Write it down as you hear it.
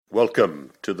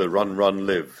Welcome to the Run, Run,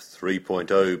 Live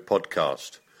 3.0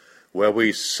 podcast, where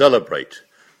we celebrate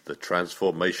the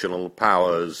transformational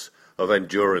powers of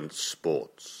endurance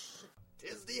sports.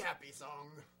 'Tis the happy song.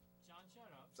 John,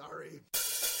 shut up. Sorry.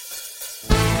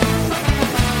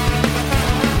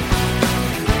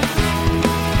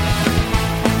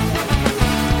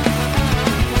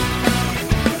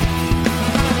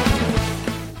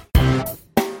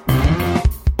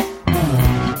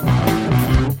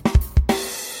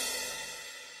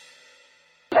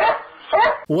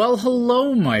 Well,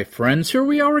 hello, my friends. Here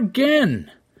we are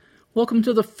again. Welcome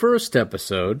to the first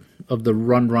episode of the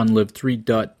Run, Run, Live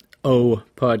 3.0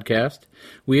 podcast.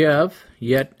 We have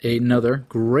yet another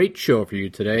great show for you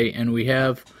today, and we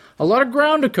have a lot of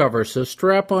ground to cover, so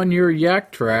strap on your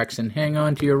yak tracks and hang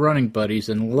on to your running buddies,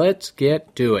 and let's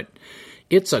get to it.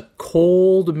 It's a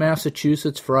cold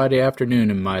Massachusetts Friday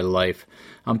afternoon in my life.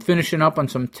 I'm finishing up on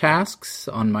some tasks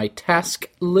on my task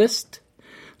list,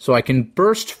 so I can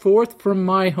burst forth from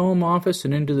my home office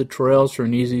and into the trails for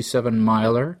an easy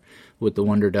 7-miler with the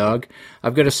Wonder Dog.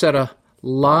 I've got to set a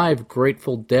live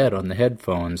Grateful Dead on the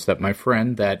headphones that my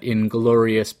friend, that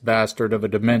inglorious bastard of a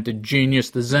demented genius,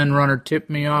 the Zen Runner,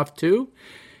 tipped me off to.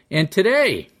 And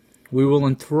today, we will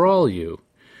enthrall you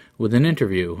with an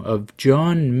interview of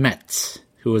John Metz,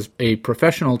 who is a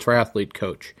professional triathlete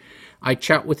coach. I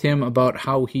chat with him about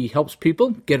how he helps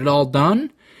people get it all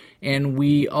done, and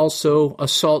we also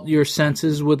assault your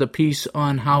senses with a piece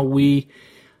on how we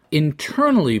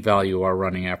internally value our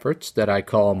running efforts that I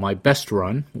call my best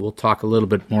run. We'll talk a little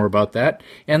bit more about that.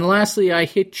 And lastly, I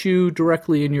hit you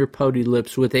directly in your pouty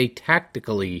lips with a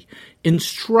tactically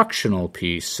instructional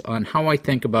piece on how I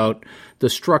think about the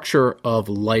structure of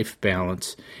life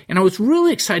balance. And I was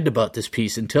really excited about this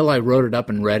piece until I wrote it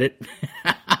up and read it.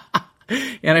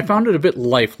 And I found it a bit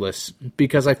lifeless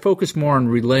because I focus more on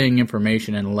relaying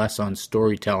information and less on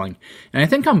storytelling. And I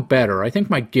think I'm better. I think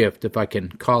my gift, if I can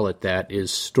call it that,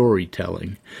 is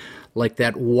storytelling. Like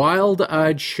that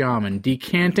wild-eyed shaman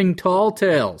decanting tall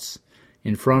tales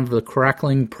in front of the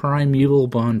crackling primeval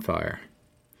bonfire.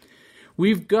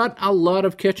 We've got a lot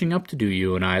of catching up to do,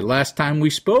 you and I. Last time we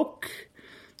spoke,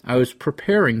 I was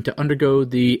preparing to undergo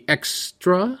the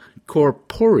extracorporeal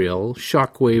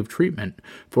shockwave treatment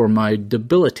for my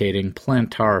debilitating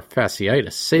plantar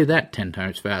fasciitis. Say that 10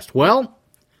 times fast. Well,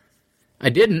 I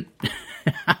didn't,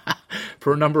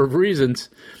 for a number of reasons.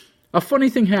 A funny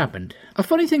thing happened. A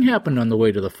funny thing happened on the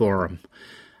way to the forum.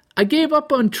 I gave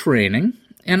up on training,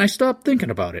 and I stopped thinking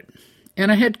about it.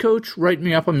 And I had Coach write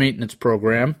me up a maintenance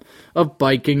program of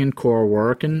biking and core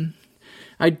work, and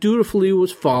I dutifully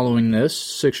was following this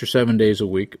 6 or 7 days a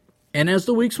week. And as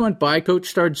the weeks went by, Coach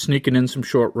started sneaking in some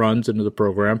short runs into the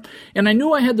program. And I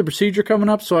knew I had the procedure coming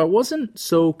up, so I wasn't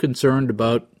so concerned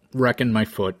about wrecking my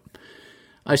foot.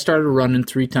 I started running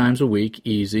 3 times a week,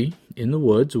 easy, in the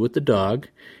woods with the dog.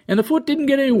 And the foot didn't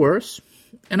get any worse.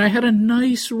 And I had a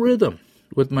nice rhythm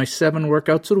with my 7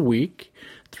 workouts a week,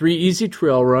 3 easy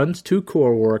trail runs, 2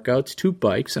 core workouts, 2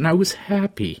 bikes, and I was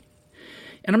happy.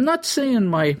 And I'm not saying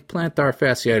my plantar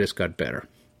fasciitis got better.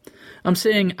 I'm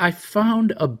saying I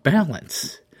found a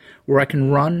balance where I can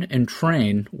run and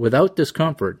train without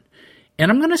discomfort,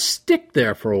 and I'm going to stick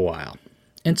there for a while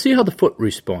and see how the foot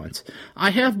responds.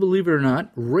 I have, believe it or not,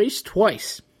 raced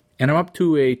twice, and I'm up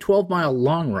to a 12-mile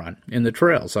long run in the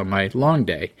trails on my long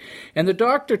day, and the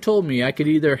doctor told me I could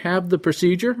either have the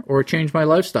procedure or change my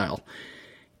lifestyle.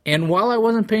 And while I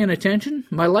wasn't paying attention,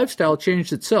 my lifestyle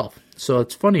changed itself. So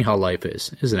it's funny how life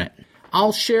is, isn't it?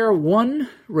 I'll share one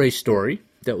race story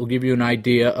that will give you an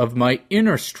idea of my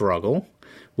inner struggle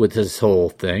with this whole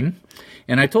thing.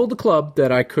 And I told the club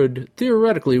that I could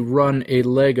theoretically run a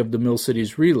leg of the Mill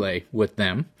Cities relay with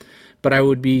them, but I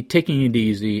would be taking it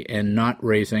easy and not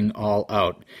racing all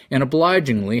out. And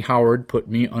obligingly, Howard put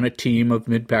me on a team of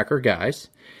mid-packer guys.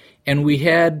 And we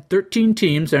had 13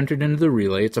 teams entered into the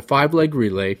relay. It's a 5-leg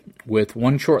relay with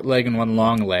 1 short leg and 1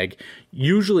 long leg.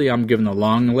 Usually I'm given the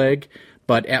long leg,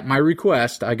 but at my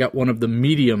request, I got one of the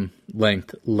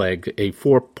medium-length legs, a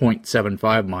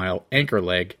 4.75-mile anchor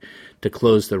leg, to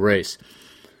close the race.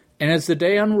 And as the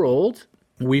day unrolled,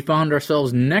 we found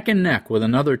ourselves neck and neck with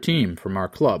another team from our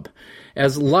club.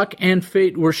 As luck and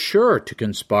fate were sure to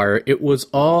conspire, it was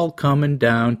all coming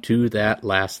down to that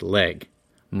last leg,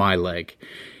 my leg.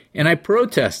 And I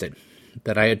protested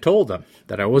that I had told them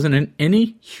that I wasn't in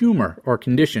any humor or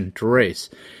condition to race.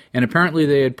 And apparently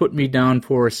they had put me down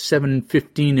for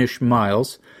 7:15-ish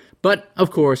miles. But, of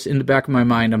course, in the back of my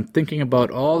mind, I'm thinking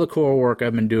about all the core work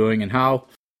I've been doing and how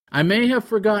I may have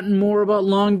forgotten more about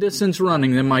long-distance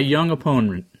running than my young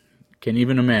opponent can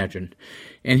even imagine.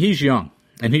 And he's young,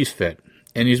 and he's fit,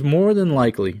 And he's more than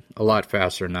likely a lot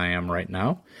faster than I am right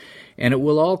now. And it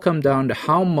will all come down to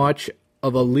how much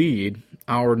of a lead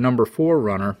our number 4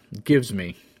 runner gives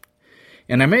me.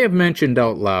 And I may have mentioned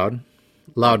out loud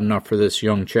enough for this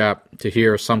young chap to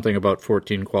hear something about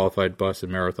 14 qualified Boston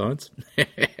marathons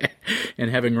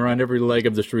and having run every leg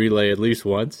of this relay at least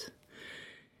once.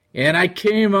 And I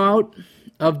came out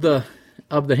of the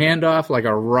handoff like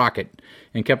a rocket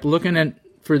and kept looking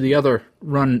for the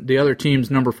other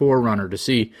team's number 4 runner to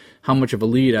see how much of a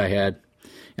lead I had.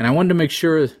 And I wanted to make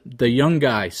sure the young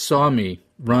guy saw me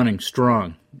running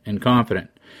strong and confident.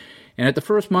 And at the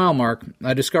first mile mark,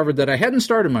 I discovered that I hadn't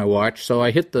started my watch, so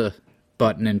I hit the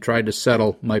button and tried to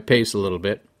settle my pace a little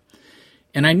bit.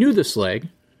 And I knew this leg.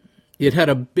 It had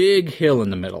a big hill in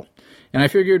the middle. And I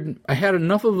figured I had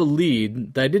enough of a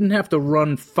lead that I didn't have to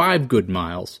run 5 good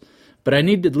miles, but I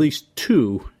needed at least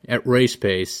 2 at race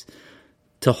pace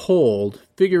to hold.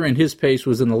 Figuring his pace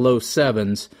was in the low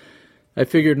 7s, I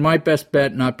figured my best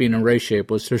bet, not being in race shape,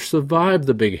 was to survive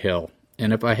the big hill.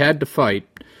 And if I had to fight,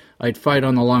 I'd fight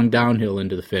on the long downhill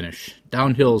into the finish.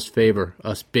 Downhills favor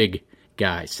us big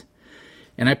guys.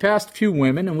 And I passed a few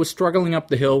women and was struggling up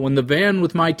the hill when the van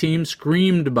with my team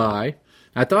screamed by.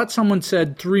 I thought someone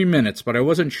said 3 minutes, but I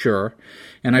wasn't sure,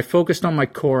 and I focused on my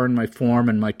core and my form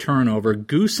and my turnover,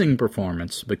 goosing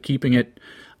performance, but keeping it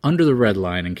under the red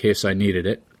line in case I needed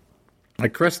it. I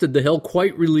crested the hill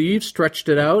quite relieved, stretched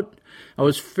it out. I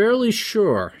was fairly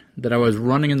sure that I was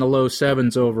running in the low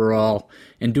 7s overall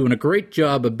and doing a great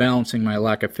job of balancing my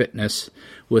lack of fitness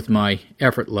with my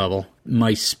effort level,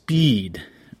 my speed,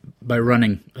 by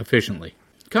running efficiently.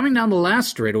 Coming down the last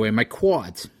straightaway, my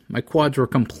quads were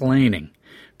complaining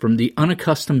from the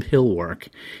unaccustomed hill work,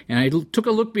 and I took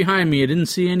a look behind me. I didn't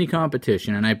see any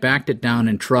competition, and I backed it down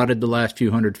and trotted the last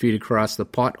few hundred feet across the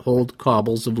potholed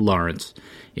cobbles of Lawrence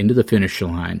into the finish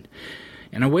line.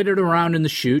 And I waited around in the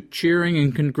chute, cheering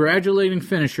and congratulating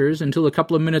finishers until a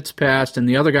couple of minutes passed and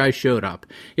the other guy showed up.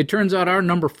 It turns out our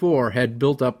number 4 had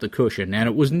built up the cushion, and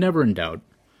it was never in doubt.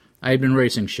 I had been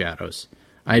racing shadows.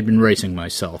 I had been racing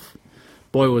myself.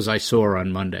 Boy, was I sore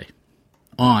on Monday.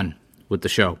 On with the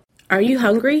show. Are you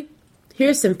hungry?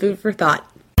 Here's some food for thought.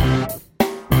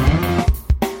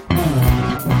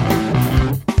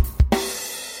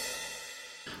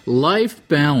 Life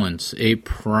balance, a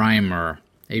primer,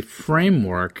 a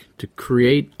framework to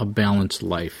create a balanced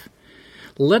life.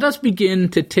 Let us begin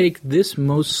to take this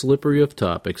most slippery of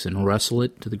topics and wrestle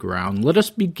it to the ground. Let us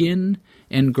begin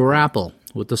and grapple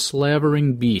with the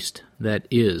slavering beast that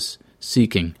is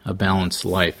seeking a balanced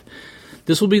life.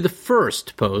 This will be the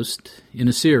first post in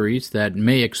a series that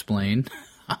may explain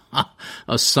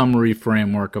a summary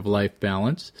framework of life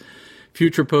balance.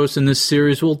 Future posts in this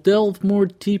series will delve more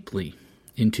deeply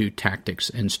into tactics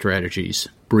and strategies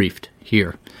briefed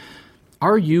here.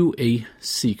 Are you a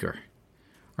seeker?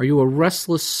 Are you a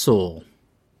restless soul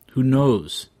who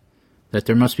knows that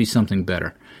there must be something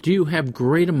better? Do you have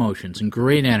great emotions and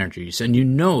great energies, and you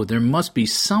know there must be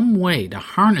some way to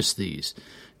harness these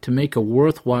to make a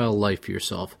worthwhile life for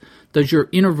yourself? Does your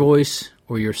inner voice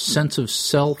or your sense of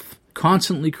self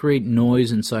constantly create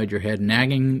noise inside your head,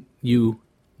 nagging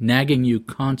you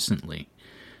constantly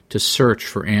to search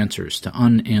for answers to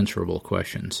unanswerable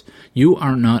questions? You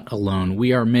are not alone.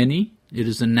 We are many. It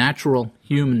is a natural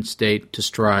human state to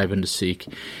strive and to seek.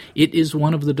 It is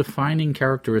one of the defining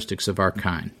characteristics of our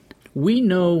kind. We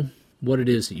know what it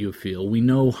is that you feel. We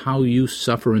know how you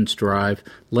suffer and strive.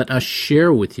 Let us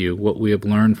share with you what we have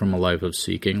learned from a life of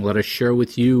seeking. Let us share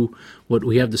with you what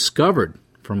we have discovered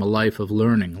from a life of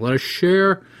learning. Let us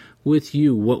share with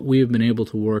you what we have been able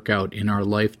to work out in our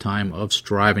lifetime of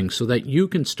striving so that you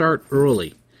can start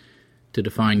early to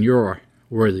define your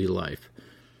worthy life.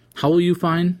 How will you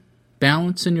find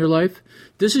balance in your life?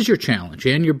 This is your challenge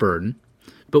and your burden,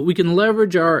 but we can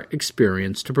leverage our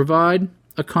experience to provide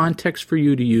a context for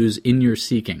you to use in your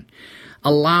seeking.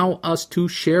 Allow us to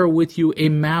share with you a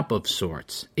map of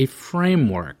sorts, a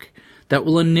framework that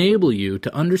will enable you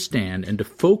to understand and to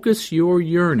focus your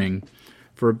yearning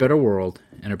for a better world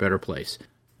and a better place.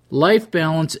 Life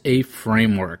balance, a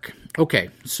framework. Okay,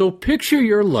 so picture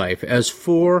your life as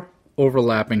 4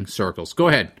 overlapping circles. Go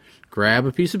ahead, grab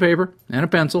a piece of paper and a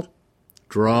pencil.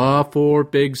 Draw 4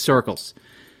 big circles.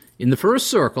 In the first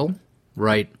circle,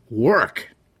 write work.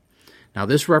 Now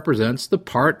this represents the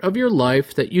part of your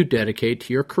life that you dedicate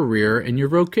to your career and your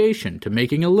vocation, to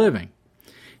making a living.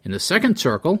 In the second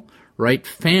circle, write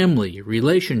family,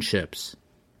 relationships.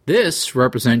 This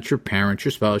represents your parents,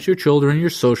 your spouse, your children, your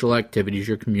social activities,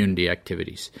 your community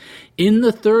activities. In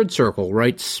the third circle,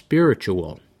 write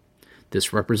spiritual.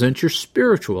 This represents your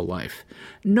spiritual life.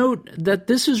 Note that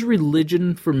this is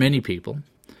religion for many people,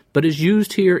 but is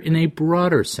used here in a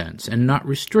broader sense and not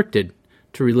restricted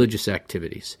to religious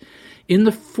activities. In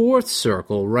the fourth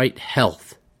circle, write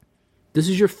health. This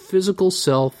is your physical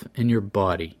self and your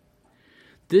body.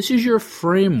 This is your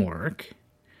framework,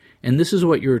 and this is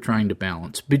what you're trying to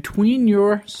balance. Between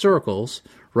your circles,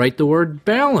 write the word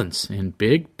balance in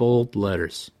big, bold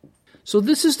letters. So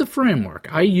this is the framework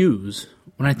I use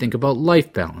when I think about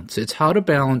life balance. It's how to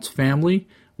balance family,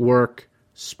 work,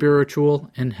 spiritual,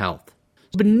 and health.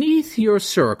 Beneath your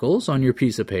circles on your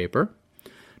piece of paper,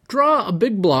 draw a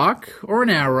big block or an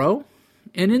arrow,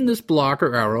 and in this block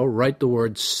or arrow, write the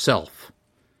word self.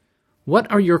 What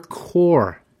are your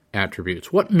core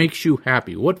attributes? What makes you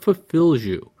happy? What fulfills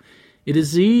you? It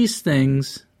is these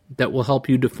things that will help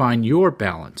you define your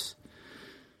balance.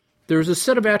 There's a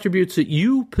set of attributes that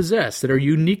you possess that are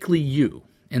uniquely you,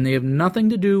 and they have nothing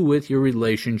to do with your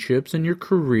relationships and your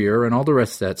career and all the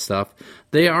rest of that stuff.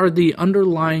 They are the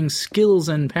underlying skills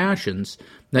and passions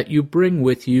that you bring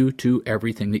with you to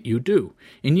everything that you do.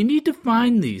 And you need to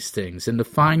find these things and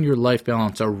define your life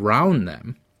balance around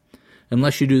them.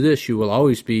 Unless you do this, you will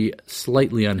always be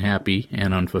slightly unhappy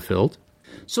and unfulfilled.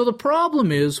 So the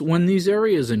problem is when these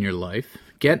areas in your life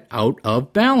get out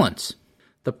of balance.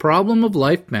 The problem of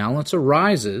life balance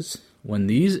arises when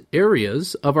these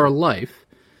areas of our life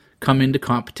come into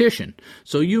competition.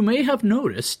 So you may have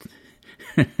noticed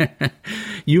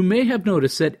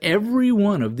that every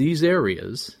one of these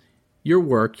areas, your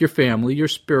work, your family, your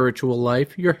spiritual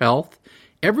life, your health,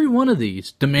 every one of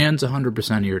these demands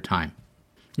 100% of your time.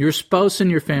 Your spouse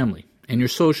and your family and your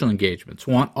social engagements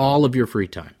want all of your free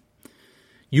time.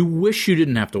 You wish you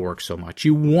didn't have to work so much.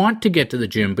 You want to get to the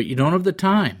gym, but you don't have the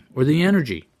time or the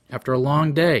energy after a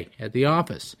long day at the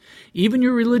office. Even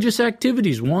your religious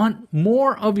activities want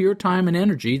more of your time and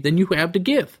energy than you have to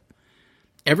give.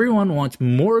 Everyone wants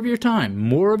more of your time,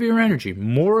 more of your energy,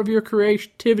 more of your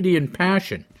creativity and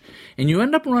passion. And you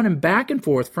end up running back and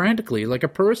forth frantically like a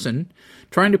person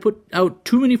trying to put out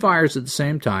too many fires at the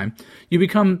same time. You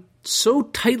become so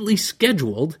tightly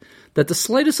scheduled that the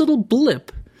slightest little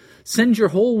blip sends your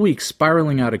whole week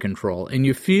spiraling out of control, and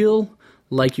you feel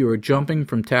like you are jumping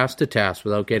from task to task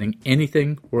without getting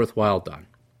anything worthwhile done.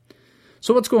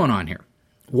 So what's going on here?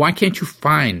 Why can't you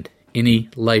find any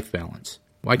life balance?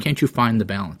 Why can't you find the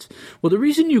balance? Well, the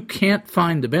reason you can't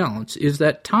find the balance is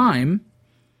that time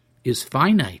is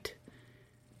finite.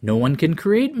 No one can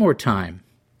create more time.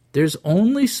 There's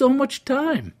only so much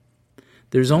time.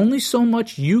 There's only so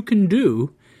much you can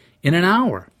do in an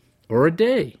hour or a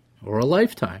day or a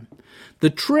lifetime. The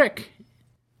trick,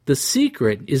 the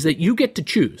secret, is that you get to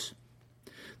choose.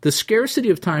 The scarcity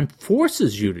of time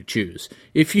forces you to choose.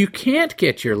 If you can't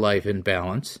get your life in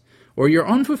balance or you're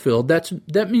unfulfilled,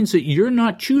 that means that you're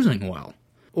not choosing well.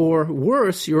 Or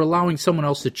worse, you're allowing someone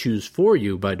else to choose for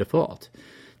you by default.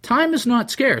 Time is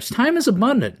not scarce. Time is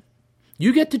abundant.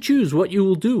 You get to choose what you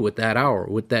will do with that hour,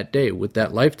 with that day, with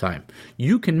that lifetime.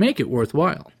 You can make it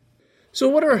worthwhile. So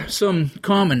what are some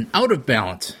common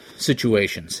out-of-balance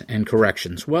situations and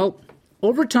corrections? Well,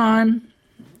 over time,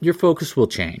 your focus will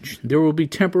change. There will be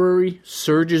temporary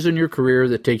surges in your career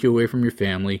that take you away from your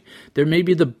family. There may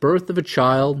be the birth of a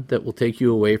child that will take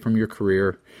you away from your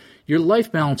career. Your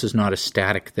life balance is not a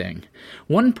static thing.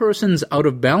 One person's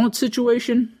out-of-balance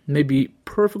situation may be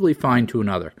perfectly fine to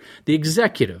another. The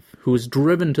executive who is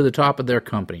driven to the top of their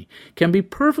company can be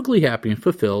perfectly happy and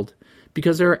fulfilled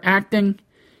because they're acting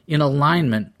in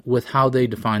alignment with how they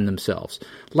define themselves.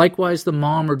 Likewise, the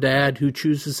mom or dad who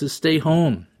chooses to stay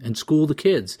home and school the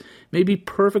kids may be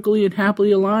perfectly and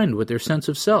happily aligned with their sense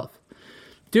of self.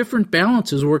 Different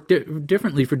balances work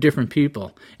differently for different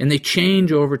people, and they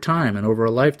change over time and over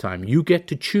a lifetime. You get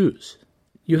to choose.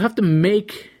 You have to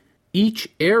make each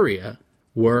area,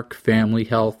 work, family,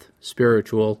 health,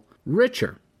 spiritual,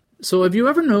 richer. So have you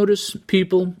ever noticed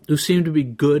people who seem to be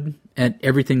good at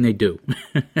everything they do?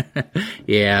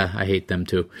 Yeah, I hate them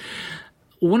too.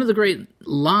 One of the great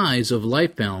lies of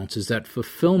life balance is that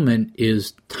fulfillment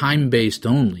is time-based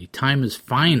only. Time is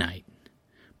finite.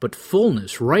 But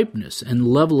fullness, ripeness, and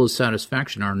level of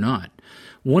satisfaction are not.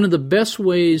 One of the best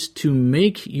ways to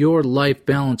make your life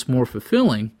balance more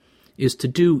fulfilling is to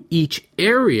do each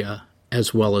area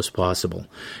as well as possible.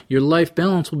 Your life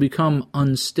balance will become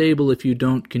unstable if you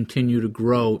don't continue to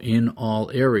grow in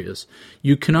all areas.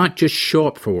 You cannot just show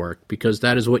up for work because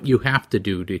that is what you have to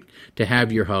do to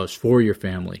have your house for your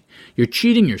family. You're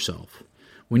cheating yourself.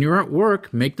 When you're at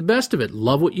work, make the best of it.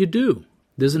 Love what you do.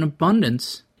 There's an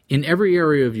abundance in every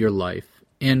area of your life,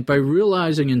 and by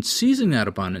realizing and seizing that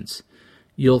abundance,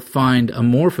 you'll find a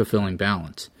more fulfilling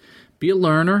balance. Be a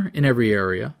learner in every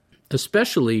area,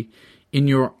 especially in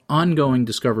your ongoing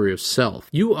discovery of self.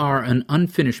 You are an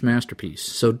unfinished masterpiece,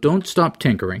 so don't stop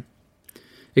tinkering.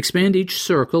 Expand each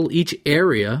circle, each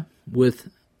area with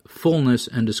fullness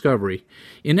and discovery.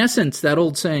 In essence, that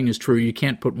old saying is true. You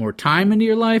can't put more time into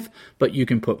your life, but you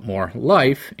can put more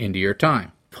life into your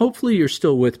time. Hopefully you're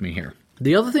still with me here.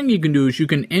 The other thing you can do is you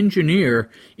can engineer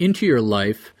into your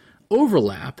life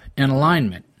overlap and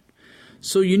alignment.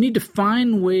 So you need to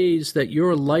find ways that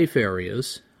your life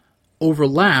areas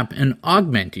overlap and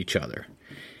augment each other.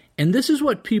 And this is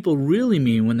what people really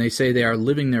mean when they say they are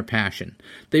living their passion.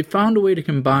 They've found a way to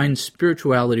combine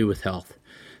spirituality with health.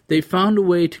 They've found a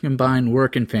way to combine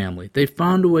work and family. They've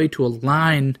found a way to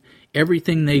align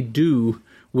everything they do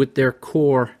with their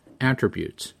core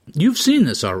attributes. You've seen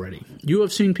this already. You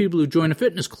have seen people who join a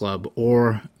fitness club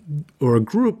or a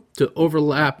group to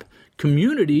overlap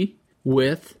community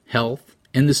with health,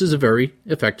 and this is a very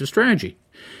effective strategy.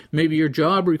 Maybe your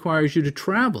job requires you to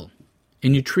travel,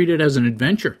 and you treat it as an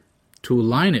adventure to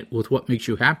align it with what makes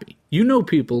you happy. You know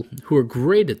people who are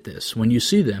great at this. When you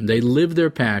see them, they live their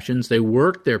passions, they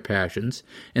work their passions,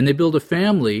 and they build a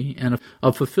family and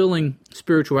a fulfilling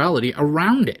spirituality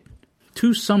around it.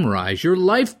 To summarize, your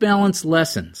life balance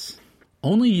lessons.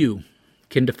 Only you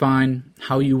can define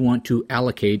how you want to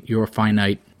allocate your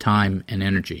finite time and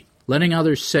energy. Letting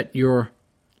others set your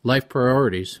life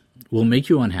priorities will make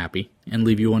you unhappy and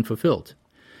leave you unfulfilled.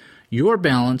 Your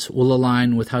balance will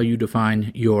align with how you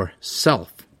define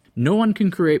yourself. No one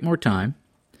can create more time.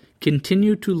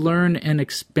 Continue to learn and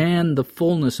expand the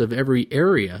fullness of every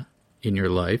area in your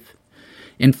life.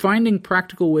 And finding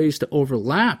practical ways to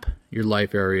overlap your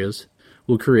life areas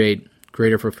will create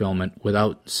greater fulfillment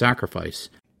without sacrifice.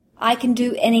 I can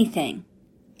do anything.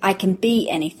 I can be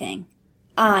anything.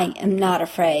 I am not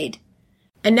afraid.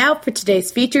 And now for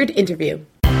today's featured interview.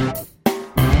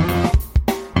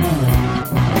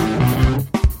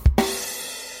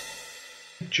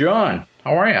 John,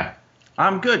 how are you?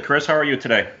 I'm good, Chris. How are you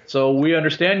today? So we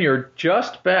understand you're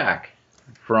just back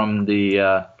from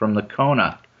the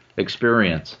Kona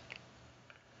experience.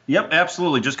 Yep,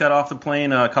 absolutely. Just got off the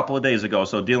plane a couple of days ago,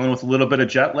 so dealing with a little bit of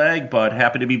jet lag, but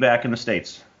happy to be back in the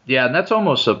States. Yeah, and that's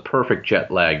almost a perfect jet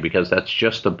lag because that's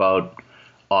just about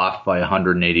off by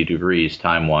 180 degrees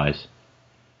time-wise.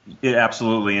 Yeah,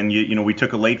 absolutely. And you know, we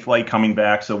took a late flight coming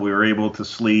back, so we were able to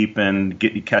sleep and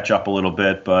catch up a little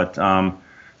bit, but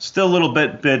still a little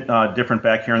bit different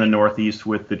back here in the Northeast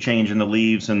with the change in the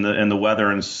leaves and the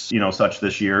weather and such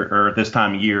this year or this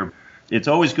time of year. It's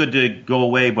always good to go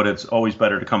away, but it's always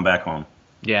better to come back home.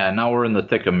 Yeah, now we're in the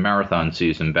thick of marathon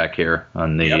season back here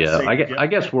on the I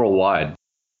guess worldwide.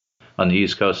 On the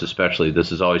East Coast especially,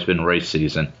 this has always been race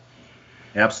season.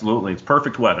 Absolutely. It's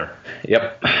perfect weather.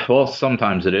 Yep. Well,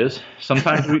 sometimes it is.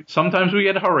 Sometimes we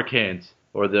get hurricanes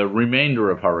or the remainder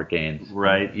of hurricanes.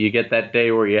 Right. You get that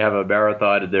day where you have a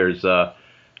marathon and there's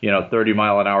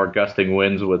 30-mile-an-hour gusting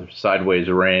winds with sideways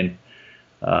rain.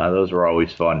 Those are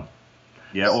always fun.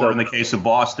 Yeah, or in the case of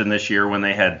Boston this year when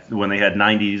they had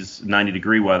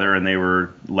 90-degree weather and they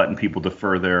were letting people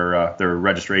defer their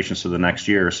registrations to the next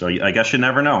year. So I guess you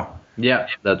never know. Yeah,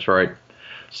 that's right.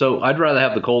 So I'd rather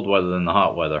have the cold weather than the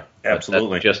hot weather.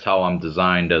 Absolutely. That's just how I'm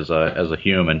designed as a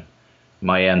human.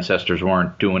 My ancestors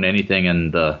weren't doing anything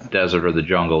in the desert or the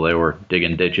jungle. They were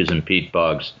digging ditches and peat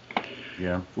bogs.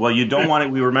 Yeah. Well, you don't want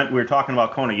it. We were talking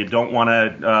about Kona. You don't want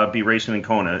to be racing in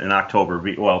Kona in October.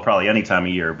 Well, probably any time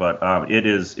of year, but it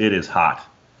is hot.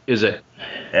 Is it?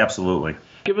 Absolutely.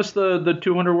 Give us the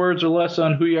 200 words or less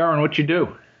on who you are and what you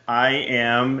do. I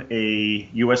am a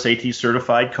USAT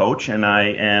certified coach, and I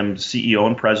am CEO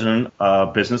and president of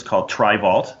a business called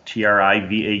Trivault,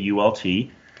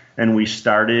 Trivault, and we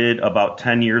started about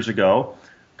 10 years ago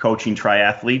coaching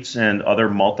triathletes and other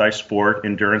multi-sport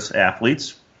endurance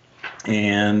athletes.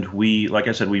 And like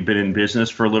I said, we've been in business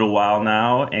for a little while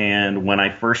now, and when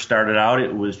I first started out,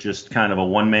 it was just kind of a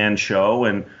one-man show,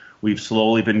 and we've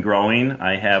slowly been growing.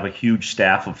 I have a huge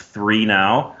staff of 3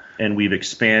 now. And we've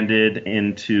expanded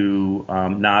into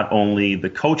not only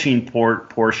the coaching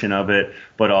portion of it,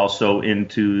 but also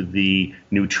into the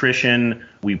nutrition.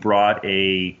 We brought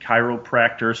a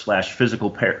chiropractor /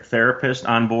 physical therapist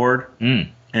on board,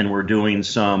 and we're doing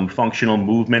some functional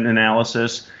movement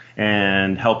analysis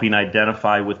and helping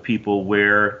identify with people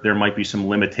where there might be some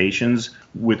limitations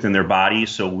within their body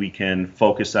so we can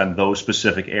focus on those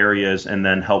specific areas and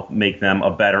then help make them a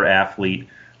better athlete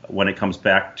when it comes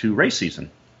back to race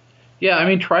season. Yeah, I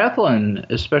mean, triathlon,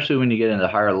 especially when you get into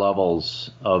higher levels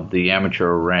of the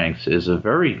amateur ranks, is a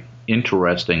very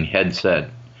interesting headset.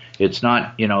 It's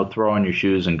not, throw on your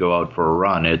shoes and go out for a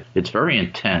run. It's very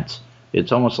intense.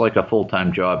 It's almost like a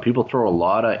full-time job. People throw a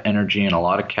lot of energy and a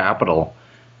lot of capital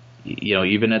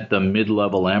even at the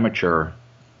mid-level amateur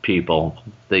people,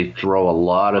 they throw a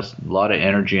lot of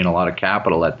energy and a lot of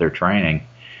capital at their training.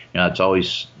 It's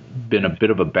always been a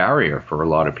bit of a barrier for a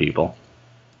lot of people.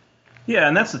 Yeah,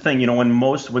 and that's the thing,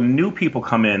 when new people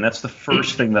come in, that's the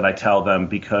first thing that I tell them,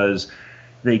 because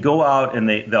they go out and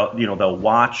they'll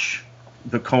watch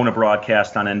the Kona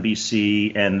broadcast on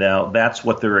NBC, and that's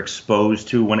what they're exposed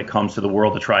to when it comes to the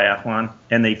world of triathlon,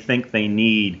 and they think they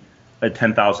need a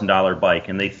 $10,000 bike,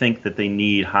 and they think that they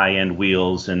need high-end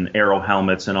wheels and aero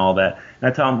helmets and all that.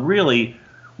 And I tell them, really,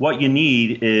 what you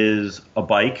need is a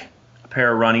bike, a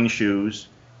pair of running shoes,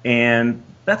 and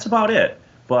that's about it.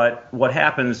 But what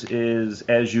happens is,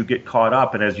 as you get caught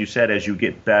up, and as you said, as you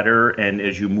get better and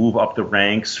as you move up the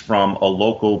ranks from a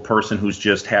local person who's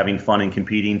just having fun and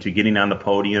competing to getting on the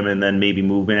podium, and then maybe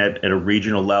moving at a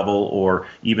regional level, or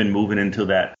even moving into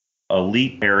that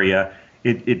elite area,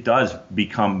 it does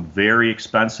become very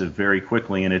expensive very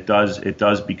quickly, and it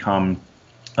does become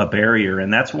a barrier.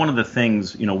 And that's one of the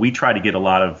things, we try to get a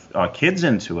lot of kids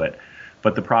into it.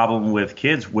 But the problem with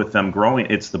kids, with them growing,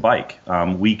 it's the bike.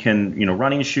 We can,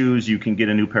 running shoes, you can get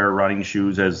a new pair of running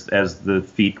shoes as the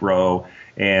feet grow,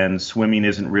 and swimming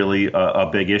isn't really a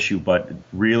big issue. But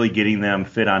really getting them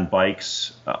fit on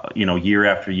bikes, year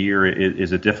after year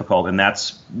is a difficult. And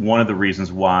that's one of the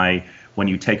reasons why, when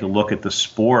you take a look at the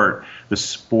sport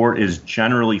is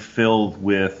generally filled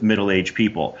with middle-aged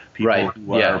people right.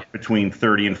 who are between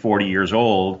 30 and 40 years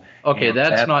old. Okay,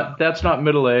 that's not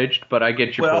middle-aged, but I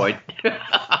get your point.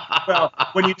 Well,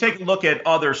 when you take a look at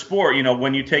other sport,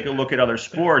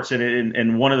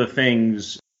 and one of the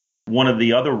things, one of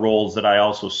the other roles that I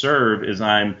also serve is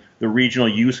I'm the regional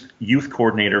youth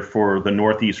coordinator for the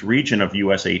Northeast region of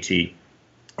USAT.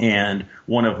 And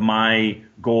one of my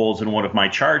goals and one of my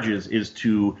charges is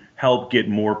to help get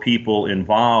more people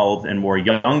involved and more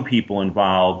young people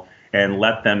involved, and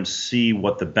let them see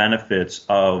what the benefits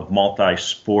of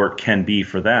multi-sport can be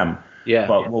for them. Yeah.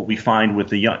 But what we find with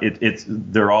the young,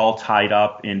 they're all tied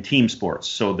up in team sports.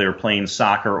 So they're playing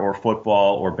soccer or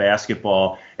football or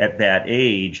basketball at that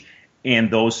age,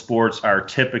 and those sports are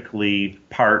typically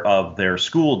part of their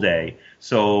school day.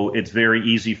 So it's very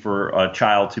easy for a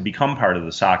child to become part of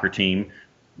the soccer team.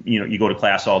 You go to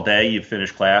class all day, you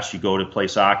finish class, you go to play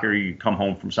soccer, you come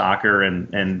home from soccer,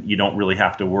 and you don't really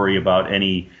have to worry about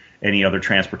any other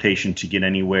transportation to get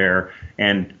anywhere.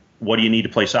 And what do you need to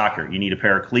play soccer? You need a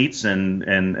pair of cleats and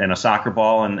a soccer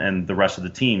ball and the rest of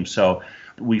the team. So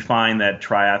we find that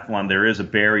triathlon, there is a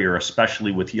barrier,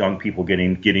 especially with young people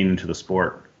getting into the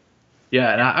sport.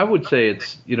 Yeah, and I would say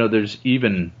it's, there's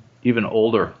even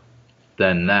older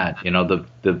than that.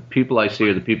 The people I see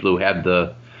are the people who have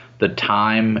the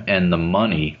time and the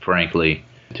money, frankly,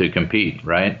 to compete,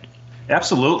 right?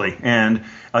 Absolutely. And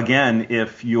again,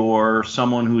 if you're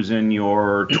someone who's in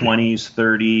your 20s,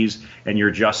 30s, and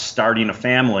you're just starting a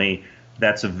family,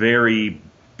 that's a very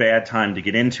bad time to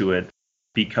get into it,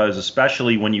 because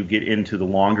especially when you get into the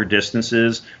longer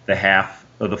distances, the half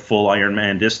of the full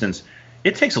Ironman distance,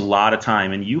 it takes a lot of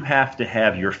time, and you have to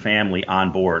have your family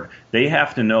on board. They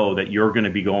have to know that you're going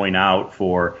to be going out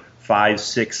for 5,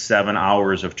 6, 7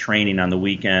 hours of training on the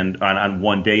weekend, on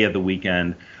one day of the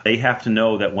weekend. They have to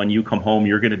know that when you come home,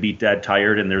 you're going to be dead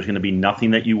tired, and there's going to be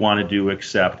nothing that you want to do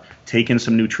except take in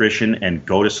some nutrition and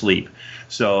go to sleep.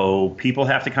 So people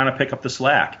have to kind of pick up the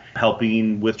slack,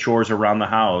 helping with chores around the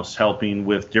house, helping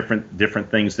with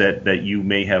different things that you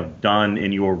may have done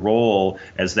in your role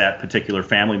as that particular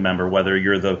family member, whether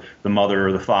you're the mother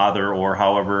or the father, or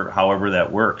however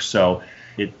that works. So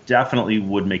it definitely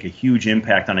would make a huge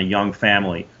impact on a young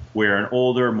family, where an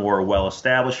older, more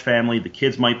well-established family, the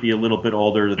kids might be a little bit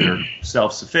older, they're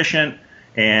self-sufficient,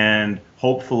 and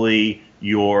hopefully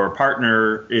your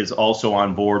partner is also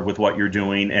on board with what you're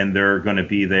doing, and they're going to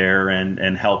be there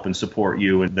and help and support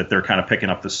you, and that they're kind of picking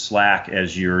up the slack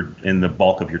as you're in the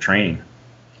bulk of your training.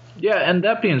 Yeah, and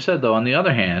that being said, though, on the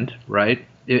other hand, right,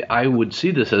 I would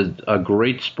see this as a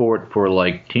great sport for,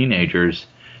 like, teenagers,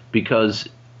 because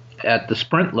at the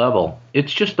sprint level,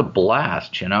 it's just a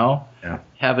blast, Yeah.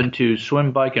 Having to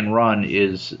swim, bike, and run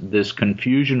is this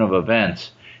confusion of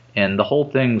events, and the whole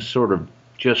thing's sort of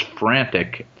just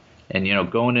frantic. And,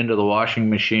 going into the washing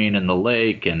machine and the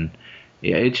lake, and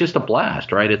it's just a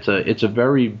blast, right? It's a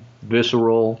very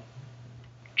visceral,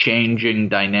 changing,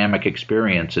 dynamic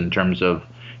experience in terms of,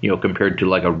 compared to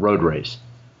like a road race,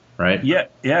 right? Yeah,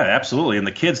 absolutely. And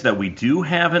the kids that we do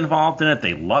have involved in it,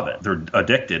 they love it. They're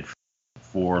addicted,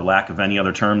 for lack of any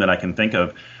other term that I can think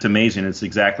of. It's amazing. It's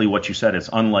exactly what you said. It's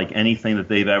unlike anything that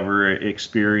they've ever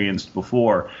experienced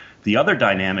before. The other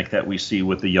dynamic that we see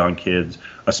with the young kids,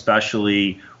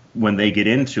 especially when they get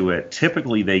into it,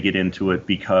 typically they get into it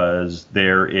because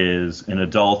there is an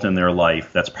adult in their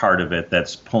life that's part of it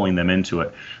that's pulling them into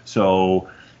it. So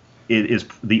it is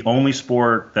the only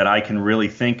sport that I can really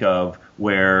think of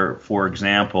where, for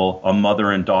example, a mother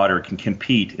and daughter can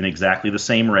compete in exactly the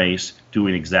same race,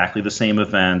 doing exactly the same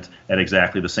event at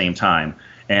exactly the same time.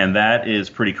 And that is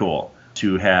pretty cool,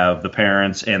 to have the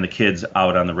parents and the kids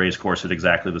out on the race course at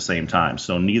exactly the same time.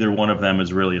 So neither one of them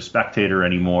is really a spectator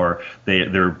anymore.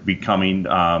 They're becoming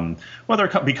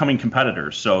they're becoming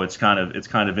competitors. So it's kind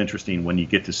of interesting when you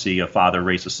get to see a father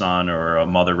race a son or a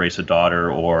mother race a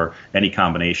daughter or any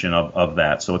combination of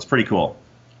that. So it's pretty cool.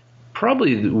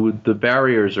 Probably the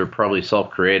barriers are probably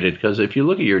self-created, because if you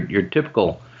look at your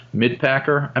typical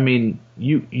mid-packer, I mean,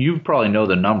 you probably know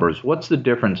the numbers. What's the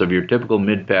difference of your typical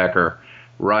mid-packer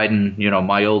riding,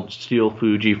 my old Steel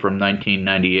Fuji from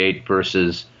 1998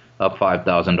 versus a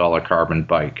 $5,000 carbon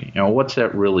bike? What's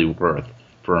that really worth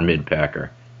for a mid-packer?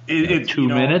 2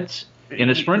 minutes? In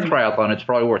a sprint triathlon, it's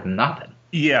probably worth nothing.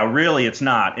 Yeah, really, it's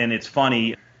not. And it's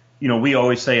funny. We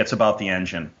always say it's about the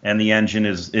engine, and the engine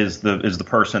is the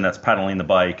person that's pedaling the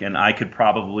bike. And I could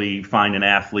probably find an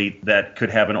athlete that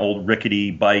could have an old rickety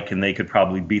bike, and they could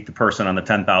probably beat the person on the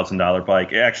 $10,000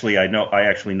 bike. Actually, I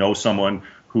know someone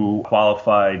who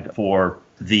qualified for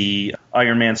the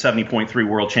Ironman 70.3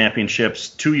 World Championships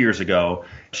 2 years ago.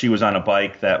 She was on a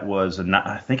bike that was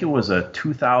I think it was a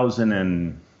 2000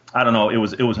 and I don't know. It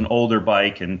was an older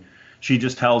bike, and she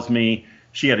just tells me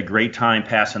she had a great time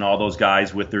passing all those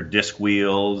guys with their disc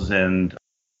wheels and,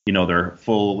 their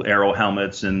full aero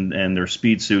helmets and their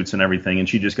speed suits and everything. And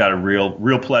she just got a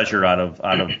real pleasure out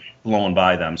of blowing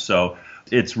by them. So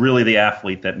it's really the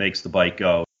athlete that makes the bike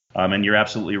go. And you're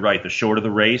absolutely right. The shorter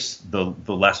the race, the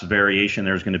less variation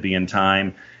there's going to be in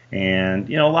time. And,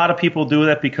 a lot of people do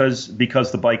that because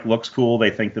the bike looks cool.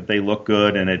 They think that they look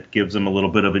good, and it gives them a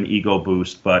little bit of an ego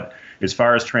boost. But as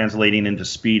far as translating into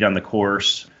speed on the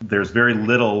course, there's very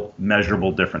little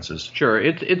measurable differences. Sure.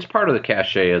 It's part of the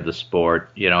cachet of the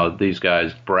sport. These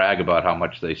guys brag about how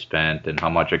much they spent and how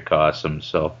much it costs them.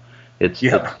 So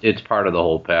it's part of the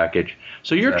whole package.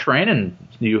 So you're training.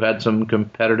 You had some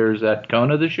competitors at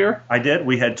Kona this year? I did.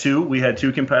 We had two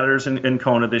competitors in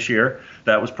Kona this year.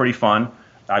 That was pretty fun.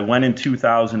 I went in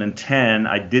 2010.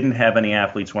 I didn't have any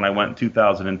athletes when I went in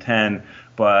 2010,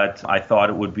 but I thought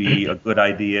it would be a good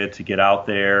idea to get out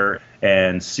there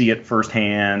and see it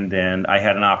firsthand. And I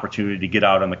had an opportunity to get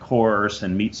out on the course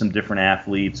and meet some different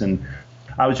athletes. And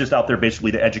I was just out there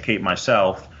basically to educate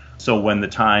myself. So when the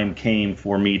time came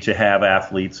for me to have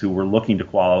athletes who were looking to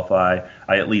qualify,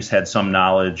 I at least had some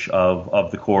knowledge of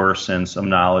the course and some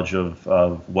knowledge of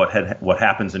what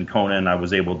happens in Kona, and I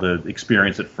was able to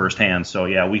experience it firsthand. So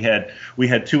yeah, we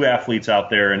had two athletes out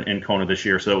there in Kona this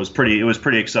year, so it was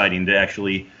pretty exciting to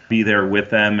actually be there with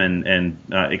them and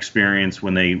experience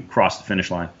when they crossed the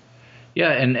finish line. Yeah,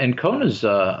 and Kona's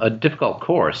a difficult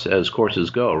course as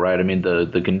courses go, right? I mean,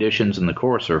 the conditions in the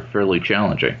course are fairly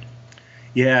challenging.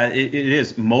 Yeah, it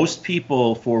is. Most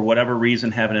people, for whatever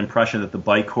reason, have an impression that the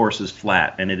bike course is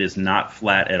flat, and it is not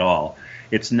flat at all.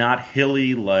 It's not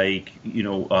hilly like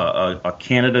a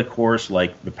Canada course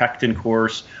like the Pecton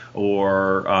course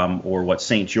or what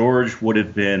St. George would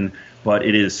have been, but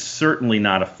it is certainly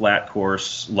not a flat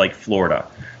course like Florida.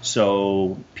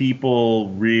 So people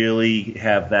really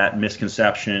have that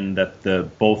misconception that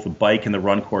both the bike and the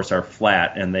run course are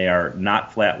flat, and they are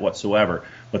not flat whatsoever.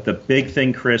 But the big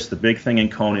thing, Chris, the big thing in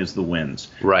Kona is the winds.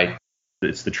 Right.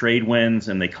 It's the trade winds,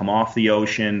 and they come off the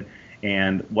ocean.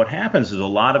 And what happens is a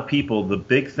lot of people, the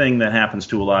big thing that happens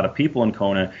to a lot of people in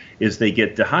Kona is they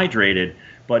get dehydrated,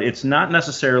 but it's not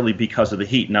necessarily because of the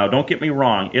heat. Now, don't get me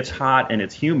wrong, it's hot and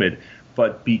it's humid,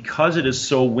 but because it is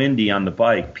so windy on the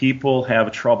bike, people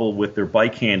have trouble with their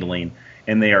bike handling.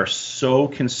 And they are so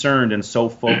concerned and so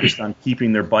focused on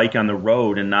keeping their bike on the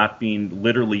road and not being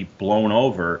literally blown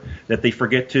over that they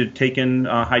forget to take in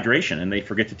hydration and they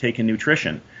forget to take in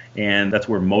nutrition. And that's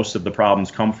where most of the problems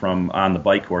come from on the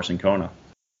bike course in Kona.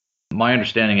 My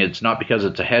understanding is it's not because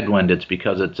it's a headwind, it's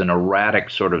because it's an erratic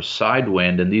sort of side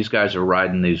wind, and these guys are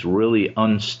riding these really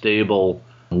unstable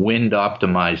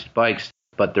wind-optimized bikes,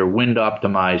 but they're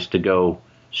wind-optimized to go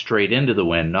straight into the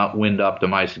wind, not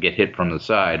wind-optimized to get hit from the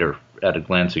side or at a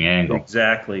glancing angle.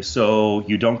 Exactly. So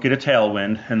you don't get a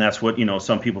tailwind, and that's what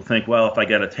some people think. Well, if I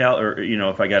get if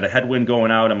I got a headwind going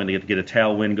out, I'm going to get a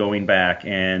tailwind going back,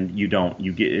 and you don't.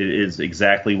 It is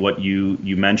exactly what you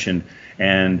mentioned,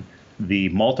 and the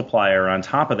multiplier on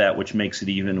top of that, which makes it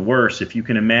even worse. If you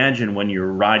can imagine when you're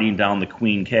riding down the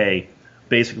Queen K,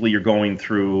 basically you're going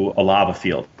through a lava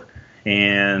field,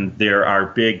 and there are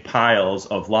big piles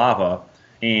of lava,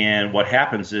 and what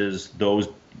happens is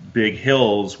big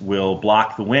hills will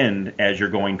block the wind as you're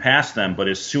going past them. But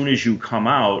as soon as you come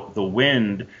out, the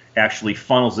wind actually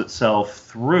funnels itself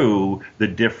through the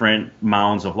different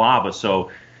mounds of lava.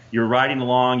 So you're riding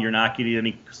along, you're not getting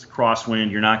any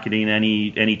crosswind, you're not getting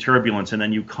any turbulence, and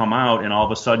then you come out and all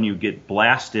of a sudden you get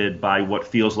blasted by what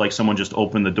feels like someone just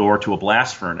opened the door to a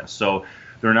blast furnace. So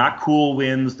they're not cool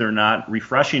winds, they're not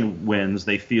refreshing winds,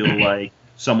 they feel like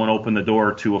someone opened the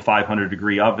door to a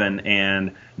 500-degree oven,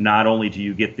 and not only do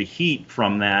you get the heat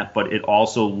from that, but it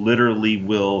also literally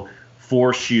will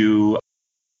force you.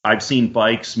 I've seen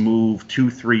bikes move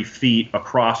 2-3 feet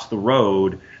across the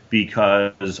road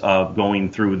because of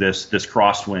going through this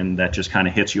crosswind that just kind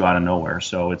of hits you out of nowhere.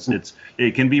 So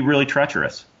it can be really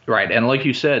treacherous. Right, and like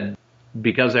you said,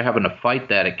 because they're having to fight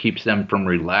that, it keeps them from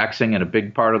relaxing, and a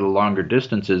big part of the longer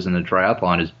distances in the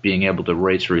triathlon is being able to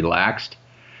race relaxed.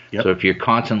 Yep. So if you're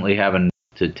constantly having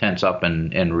to tense up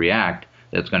and react,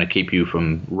 that's going to keep you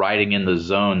from riding in the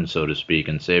zone, so to speak,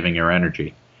 and saving your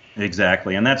energy.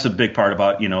 Exactly, and that's a big part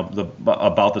about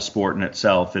the sport in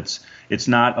itself. It's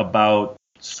not about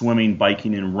swimming,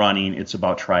 biking, and running. It's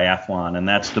about triathlon, and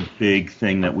that's the big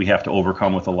thing that we have to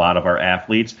overcome with a lot of our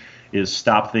athletes, is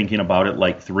stop thinking about it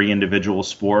like 3 individual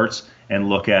sports and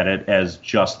look at it as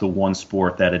just the one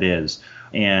sport that it is.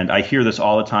 And I hear this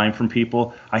all the time from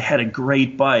people. I had a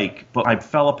great bike, but I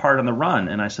fell apart on the run.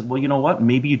 And I said, well, you know what?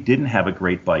 Maybe you didn't have a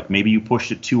great bike. Maybe you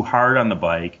pushed it too hard on the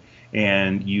bike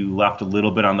and you left a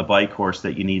little bit on the bike course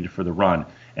that you needed for the run.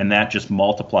 And that just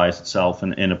multiplies itself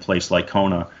in a place like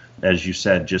Kona. As you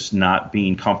said, just not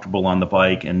being comfortable on the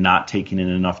bike and not taking in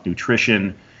enough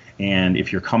nutrition. And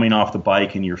if you're coming off the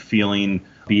bike and you're feeling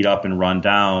beat up and run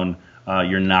down,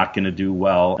 you're not going to do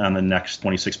well on the next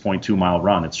 26.2 mile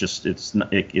run.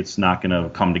 It's not going to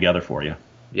come together for you.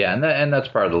 Yeah, and that's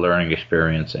part of the learning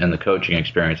experience and the coaching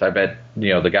experience. I bet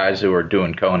the guys who are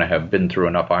doing Kona have been through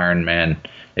enough Ironman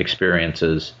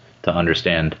experiences to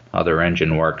understand how their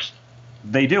engine works.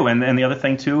 They do, and the other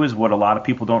thing too is what a lot of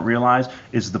people don't realize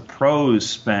is the pros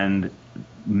spend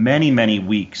many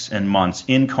weeks and months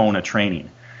in Kona training.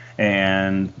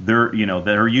 And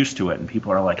they're used to it, and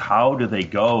people are like, how do they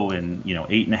go in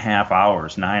 8.5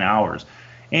 hours, 9 hours?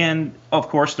 And of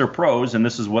course they're pros, and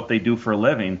this is what they do for a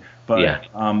living. But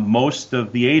most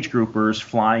of the age groupers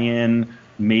fly in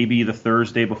maybe the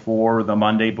Thursday before, the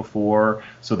Monday before,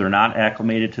 so they're not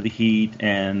acclimated to the heat,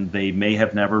 and they may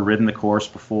have never ridden the course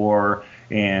before.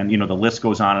 And the list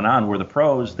goes on. Where the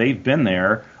pros, they've been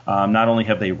there. Not only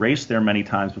have they raced there many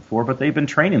times before, but they've been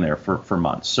training there for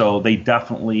months. So they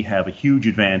definitely have a huge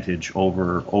advantage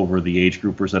over the age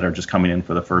groupers that are just coming in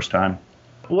for the first time.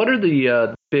 What are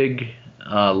the big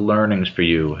learnings for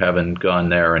you, having gone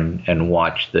there and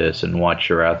watched this and watched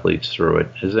your athletes through it?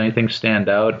 Does anything stand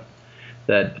out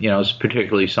that is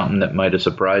particularly something that might have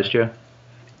surprised you?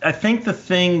 I think the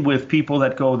thing with people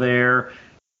that go there,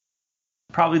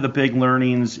 probably the big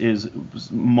learnings is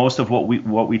most of what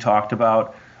we talked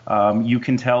about. You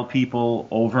can tell people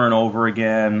over and over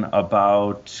again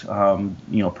about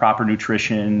proper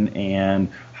nutrition and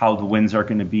how the winds are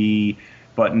going to be,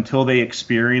 but until they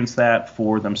experience that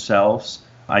for themselves,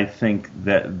 I think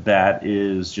that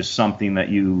is just something that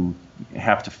you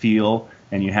have to feel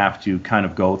and you have to kind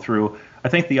of go through. I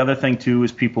think the other thing too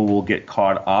is people will get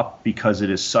caught up because it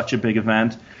is such a big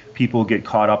event. People get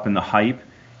caught up in the hype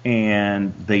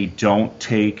and they don't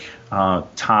take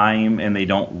time and they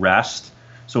don't rest.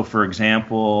 So, for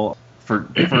example, for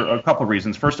a couple of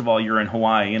reasons. First of all, you're in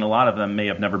Hawaii, and a lot of them may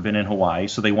have never been in Hawaii,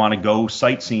 so they want to go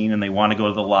sightseeing, and they want to go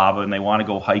to the lava, and they want to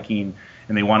go hiking,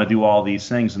 and they want to do all these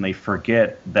things, and they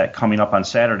forget that coming up on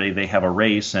Saturday they have a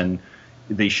race, and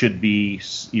they should be,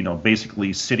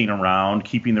 basically sitting around,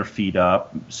 keeping their feet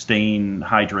up, staying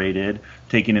hydrated,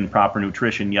 taking in proper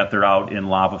nutrition, yet they're out in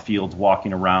lava fields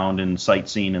walking around and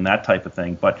sightseeing and that type of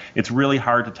thing. But it's really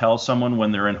hard to tell someone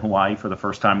when they're in Hawaii for the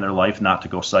first time in their life not to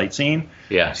go sightseeing.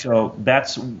 Yeah. So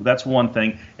that's one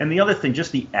thing. And the other thing,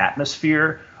 just the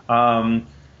atmosphere.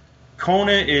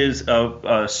 Kona is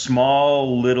a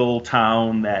small little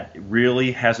town that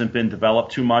really hasn't been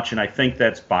developed too much, and I think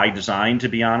that's by design, to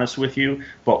be honest with you.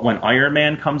 But when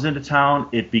Ironman comes into town,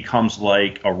 it becomes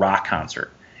like a rock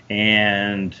concert.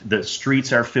 And the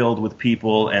streets are filled with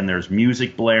people, and there's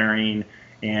music blaring.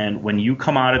 And when you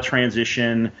come out of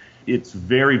transition, it's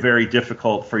very, very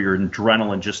difficult for your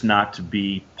adrenaline just not to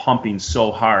be pumping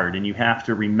so hard. And you have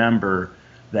to remember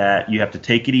that you have to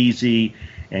take it easy,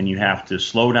 and you have to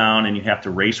slow down, and you have to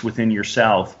race within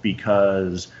yourself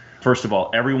because, first of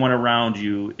all, everyone around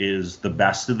you is the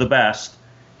best of the best,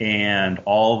 and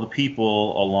all the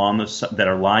people that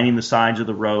are lining the sides of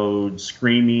the road,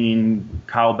 screaming,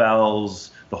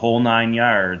 cowbells, the whole 9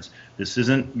 yards. This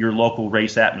isn't your local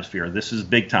race atmosphere. This is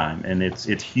big time, and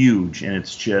it's huge, and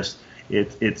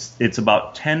it's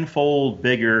about tenfold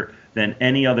bigger than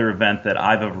any other event that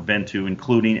I've ever been to,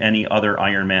 including any other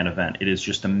Ironman event. It is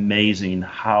just amazing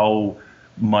how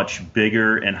much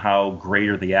bigger and how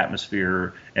greater the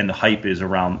atmosphere and the hype is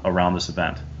around this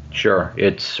event. Sure,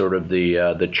 it's sort of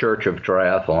the church of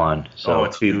triathlon. So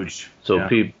it's huge. So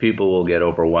people will get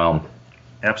overwhelmed.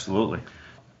 Absolutely.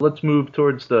 Let's move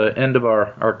towards the end of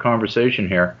our conversation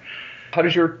here. How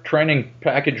does your training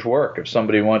package work if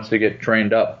somebody wants to get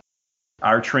trained up?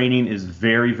 Our training is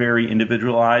very, very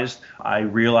individualized. I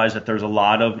realize that there's a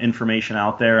lot of information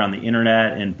out there on the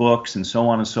internet and books and so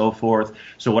on and so forth.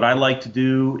 So what I like to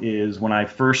do is when I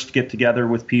first get together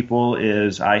with people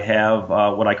is I have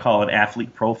what I call an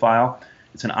athlete profile.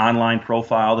 It's an online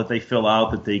profile that they fill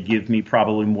out that they give me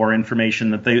probably more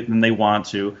information than they want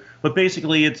to. But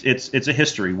basically it's a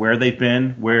history, where they've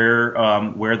been, where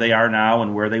they are now,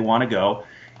 and where they want to go.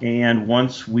 And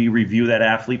once we review that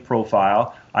athlete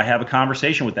profile, I have a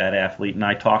conversation with that athlete, and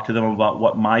I talk to them about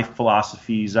what my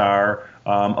philosophies are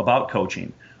about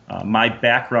coaching. My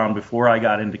background before I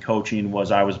got into coaching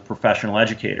was I was a professional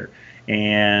educator.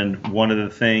 And one of the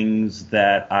things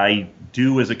that I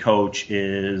do as a coach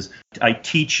is I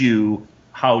teach you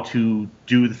how to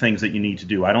do the things that you need to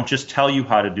do. I don't just tell you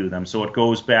how to do them. So it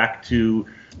goes back to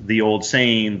the old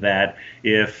saying that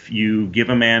if you give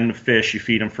a man a fish, you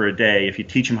feed him for a day. If you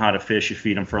teach him how to fish, you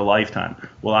feed him for a lifetime.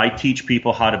 Well, I teach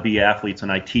people how to be athletes,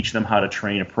 and I teach them how to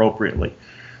train appropriately.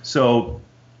 So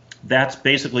that's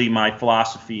basically my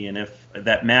philosophy. And if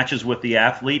that matches with the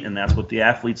athlete and that's what the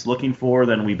athlete's looking for,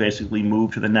 then we basically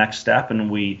move to the next step, and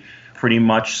we pretty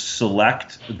much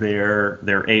select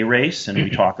their A race, and we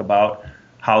talk about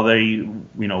how they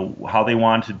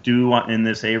want to do in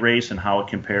this A race and how it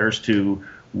compares to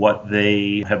what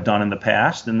they have done in the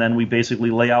past, and then we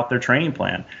basically lay out their training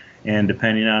plan. And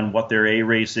depending on what their A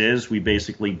race is, we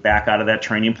basically back out of that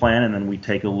training plan, and then we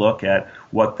take a look at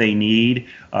what they need,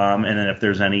 and then if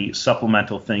there's any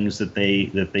supplemental things that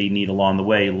they need along the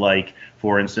way. Like,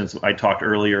 for instance, I talked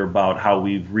earlier about how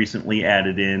we've recently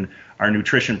added in our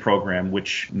nutrition program,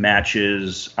 which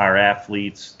matches our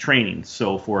athletes' training.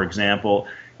 So, for example,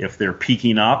 if they're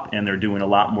peaking up and they're doing a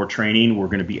lot more training, we're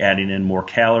going to be adding in more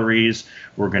calories.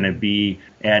 We're going to be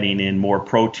adding in more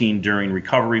protein during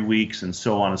recovery weeks, and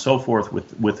so on and so forth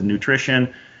with the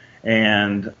nutrition.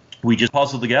 And we just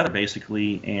puzzle together,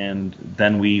 basically, and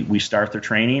then we start their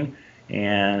training.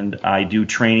 And I do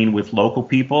training with local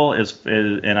people,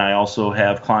 and I also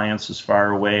have clients as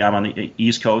far away. I'm on the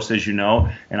East Coast, as you know,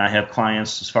 and I have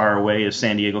clients as far away as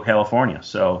San Diego, California.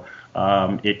 So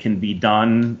it can be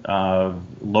done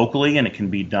locally, and it can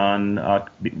be done,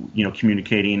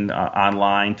 communicating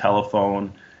online,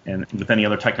 telephone, and with any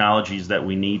other technologies that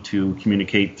we need to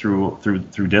communicate through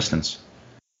distance.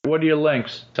 What are your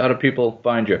links? How do people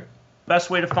find you?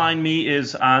 Best way to find me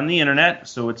is on the internet,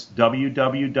 so it's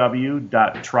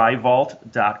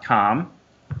www.trivault.com,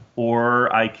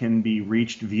 or I can be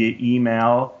reached via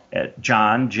email at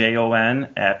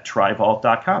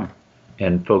john@trivault.com.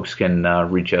 And folks can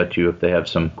reach out to you if they have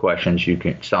some questions. You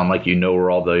can sound like you know where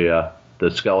all the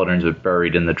skeletons are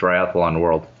buried in the triathlon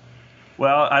world.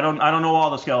 Well, I don't know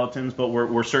all the skeletons, but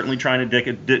we're certainly trying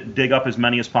to dig up as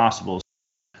many as possible.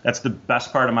 That's the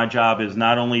best part of my job, is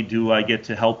not only do I get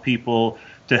to help people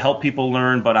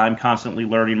learn, but I'm constantly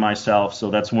learning myself.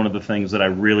 So that's one of the things that I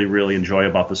really, really enjoy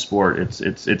about the sport.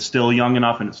 It's still young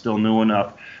enough and it's still new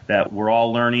enough that we're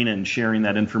all learning and sharing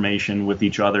that information with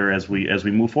each other as we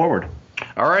move forward.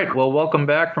 All right. Well, welcome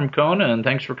back from Kona, and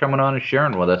thanks for coming on and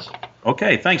sharing with us.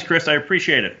 Okay. Thanks, Chris. I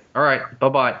appreciate it. All right.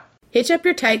 Bye-bye. Hitch up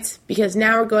your tights, because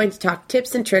now we're going to talk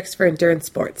tips and tricks for endurance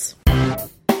sports.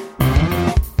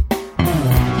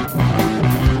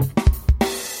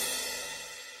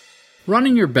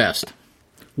 Running your best.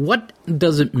 What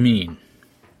does it mean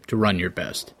to run your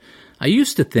best? I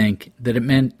used to think that it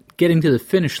meant getting to the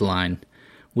finish line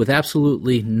with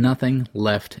absolutely nothing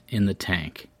left in the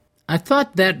tank. I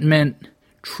thought that meant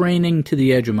training to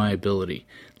the edge of my ability,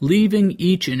 leaving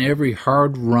each and every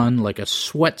hard run like a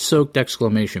sweat-soaked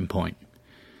exclamation point.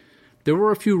 There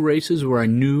were a few races where I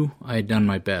knew I had done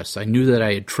my best. I knew that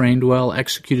I had trained well,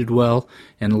 executed well,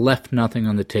 and left nothing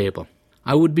on the table.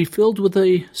 I would be filled with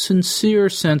a sincere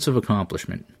sense of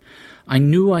accomplishment. I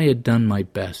knew I had done my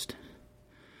best.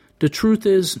 The truth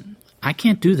is, I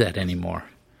can't do that anymore.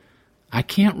 I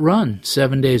can't run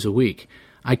 7 days a week.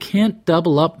 I can't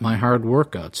double up my hard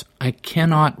workouts. I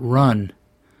cannot run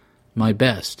my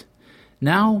best.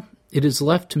 Now, it is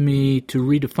left to me to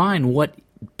redefine what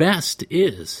best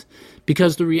is,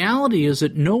 because the reality is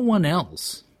that no one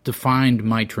else defined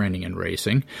my training and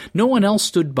racing. No one else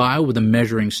stood by with a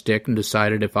measuring stick and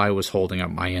decided if I was holding up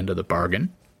my end of the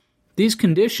bargain. These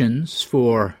conditions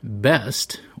for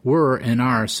best were and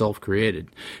are self-created.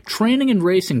 Training and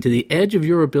racing to the edge of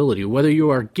your ability, whether you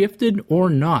are gifted or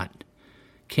not,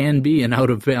 can be an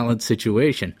out-of-balance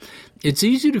situation. It's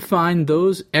easy to find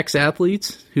those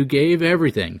ex-athletes who gave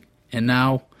everything and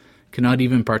now cannot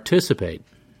even participate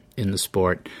in the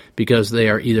sport because they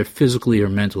are either physically or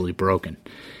mentally broken.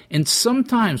 And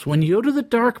sometimes when you go to the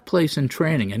dark place in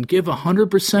training and give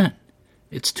 100%,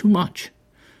 it's too much.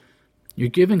 You're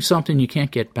giving something you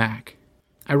can't get back.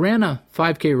 I ran a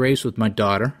 5K race with my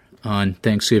daughter on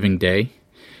Thanksgiving Day,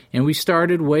 and we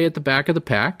started way at the back of the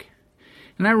pack,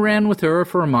 and I ran with her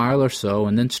for a mile or so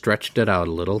and then stretched it out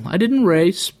a little. I didn't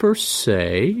race per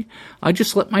se. I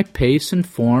just let my pace and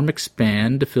form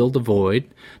expand to fill the void.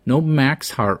 No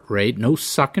max heart rate, no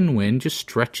sucking wind, just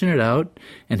stretching it out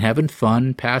and having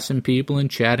fun, passing people and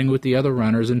chatting with the other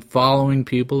runners and following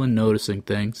people and noticing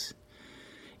things.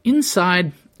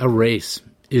 Inside a race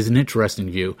is an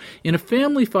interesting view. In a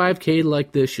family 5K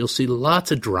like this, you'll see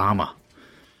lots of drama.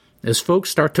 As folks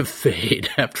start to fade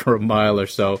after a mile or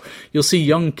so, you'll see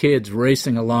young kids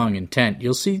racing along intent.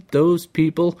 You'll see those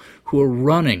people who are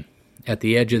running at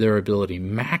the edge of their ability,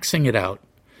 maxing it out.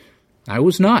 I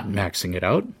was not maxing it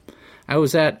out. I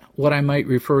was at what I might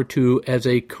refer to as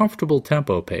a comfortable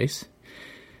tempo pace.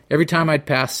 Every time I'd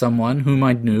pass someone whom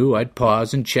I knew, I'd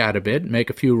pause and chat a bit,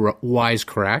 make a few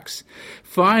wisecracks.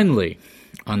 Finally,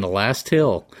 on the last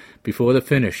hill, before the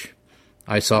finish,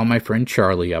 I saw my friend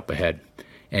Charlie up ahead.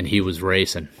 And he was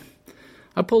racing.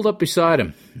 I pulled up beside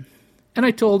him, and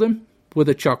I told him, with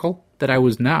a chuckle, that I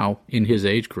was now in his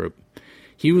age group.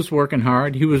 He was working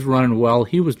hard, he was running well,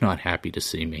 he was not happy to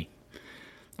see me.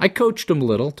 I coached him a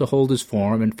little to hold his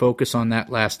form and focus on that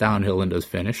last downhill into the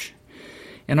finish.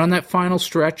 And on that final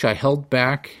stretch, I held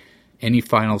back any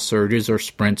final surges or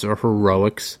sprints or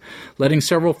heroics, letting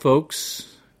several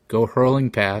folks go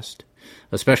hurling past,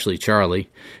 especially Charlie,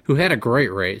 who had a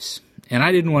great race. And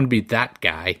I didn't want to be that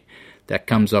guy that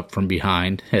comes up from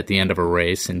behind at the end of a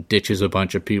race and ditches a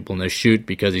bunch of people in the chute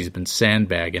because he's been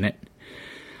sandbagging it.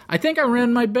 I think I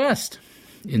ran my best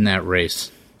in that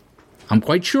race. I'm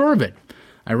quite sure of it.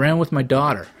 I ran with my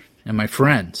daughter and my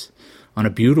friends on a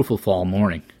beautiful fall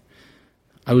morning.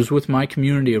 I was with my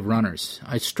community of runners.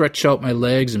 I stretched out my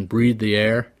legs and breathed the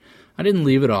air. I didn't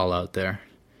leave it all out there,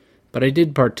 but I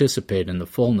did participate in the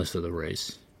fullness of the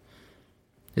race.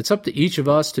 It's up to each of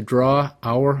us to draw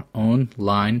our own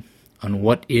line on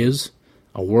what is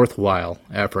a worthwhile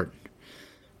effort.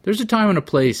 There's a time and a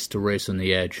place to race on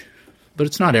the edge, but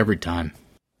it's not every time.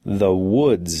 The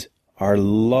woods are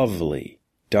lovely,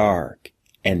 dark,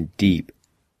 and deep,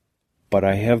 but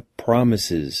I have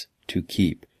promises to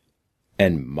keep,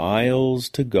 and miles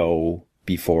to go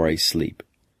before I sleep,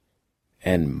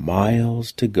 and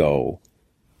miles to go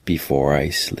before I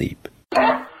sleep.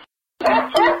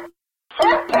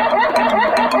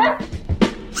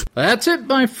 That's it,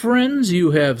 my friends.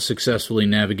 You have successfully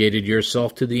navigated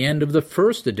yourself to the end of the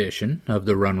first edition of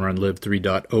the Run, Run, Live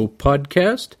 3.0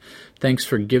 podcast. Thanks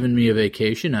for giving me a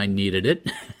vacation. I needed it.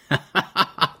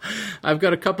 I've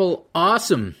got a couple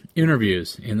awesome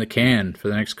interviews in the can for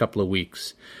the next couple of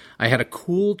weeks. I had a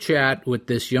cool chat with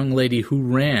this young lady who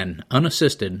ran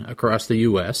unassisted across the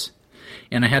U.S.,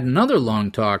 and I had another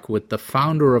long talk with the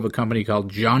founder of a company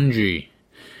called Janji.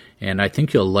 And I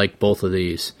think you'll like both of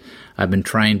these. I've been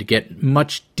trying to get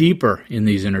much deeper in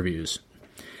these interviews.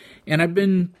 And I've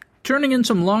been turning in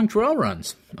some long trail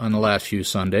runs on the last few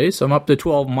Sundays. I'm up to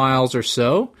 12 miles or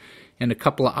so and a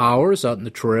couple of hours out in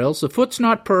the trails. The foot's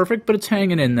not perfect, but it's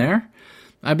hanging in there.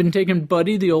 I've been taking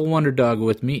Buddy, the old wonder dog,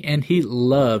 with me, and he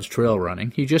loves trail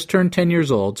running. He just turned 10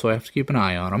 years old, so I have to keep an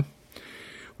eye on him.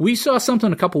 We saw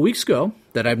something a couple weeks ago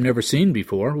that I've never seen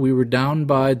before. We were down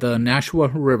by the Nashua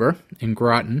River in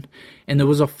Groton, and there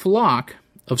was a flock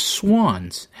of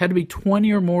swans. Had to be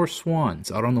 20 or more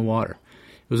swans out on the water.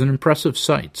 It was an impressive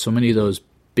sight. So many of those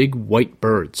big white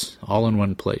birds all in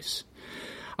one place.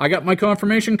 I got my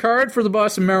confirmation card for the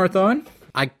Boston Marathon.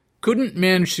 I couldn't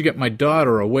manage to get my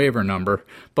daughter a waiver number,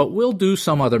 but we'll do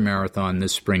some other marathon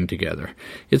this spring together.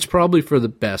 It's probably for the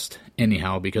best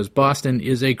anyhow, because Boston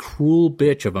is a cruel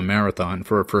bitch of a marathon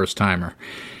for a first-timer.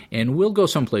 And we'll go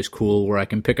someplace cool where I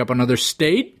can pick up another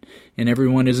state and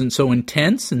everyone isn't so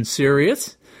intense and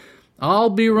serious. I'll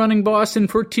be running Boston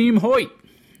for Team Hoyt,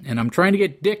 and I'm trying to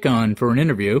get Dick on for an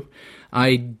interview.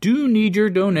 I do need your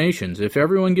donations. If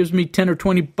everyone gives me $10 or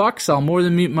 $20, I'll more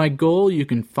than meet my goal. You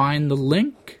can find the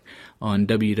link on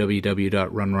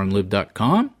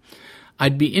www.runrunlive.com.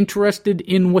 I'd be interested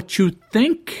in what you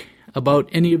think about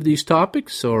any of these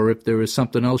topics, or if there is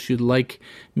something else you'd like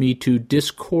me to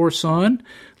discourse on,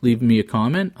 leave me a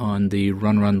comment on the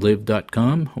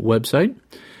runrunlive.com website,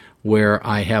 where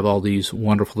I have all these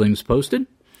wonderful things posted.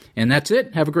 And that's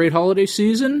it. Have a great holiday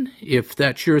season. If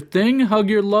that's your thing, hug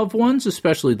your loved ones,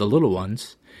 especially the little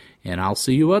ones, and I'll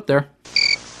see you out there.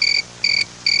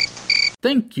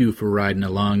 Thank you for riding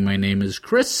along. My name is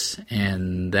Chris,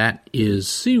 and that is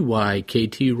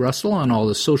CYKT Russell on all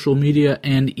the social media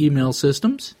and email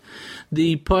systems.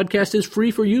 The podcast is free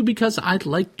for you because I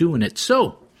like doing it.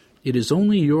 So, it is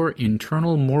only your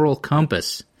internal moral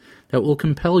compass that will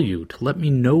compel you to let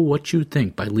me know what you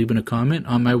think by leaving a comment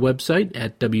on my website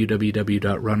at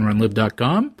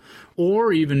www.runrunlive.com.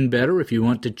 Or even better, if you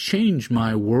want to change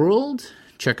my world,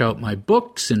 check out my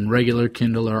books in regular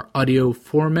Kindle or audio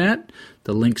format.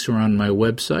 The links are on my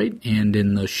website and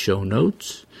in the show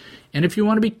notes. And if you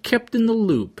want to be kept in the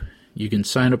loop, you can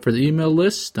sign up for the email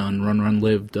list on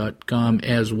runrunlive.com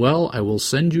as well. I will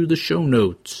send you the show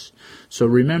notes. So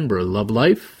remember, love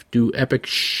life, do epic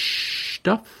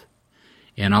stuff,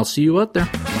 and I'll see you out there.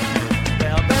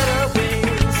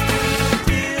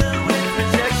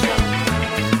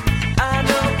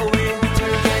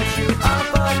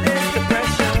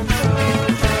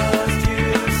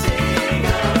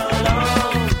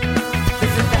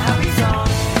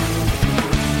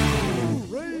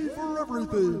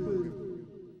 Everything.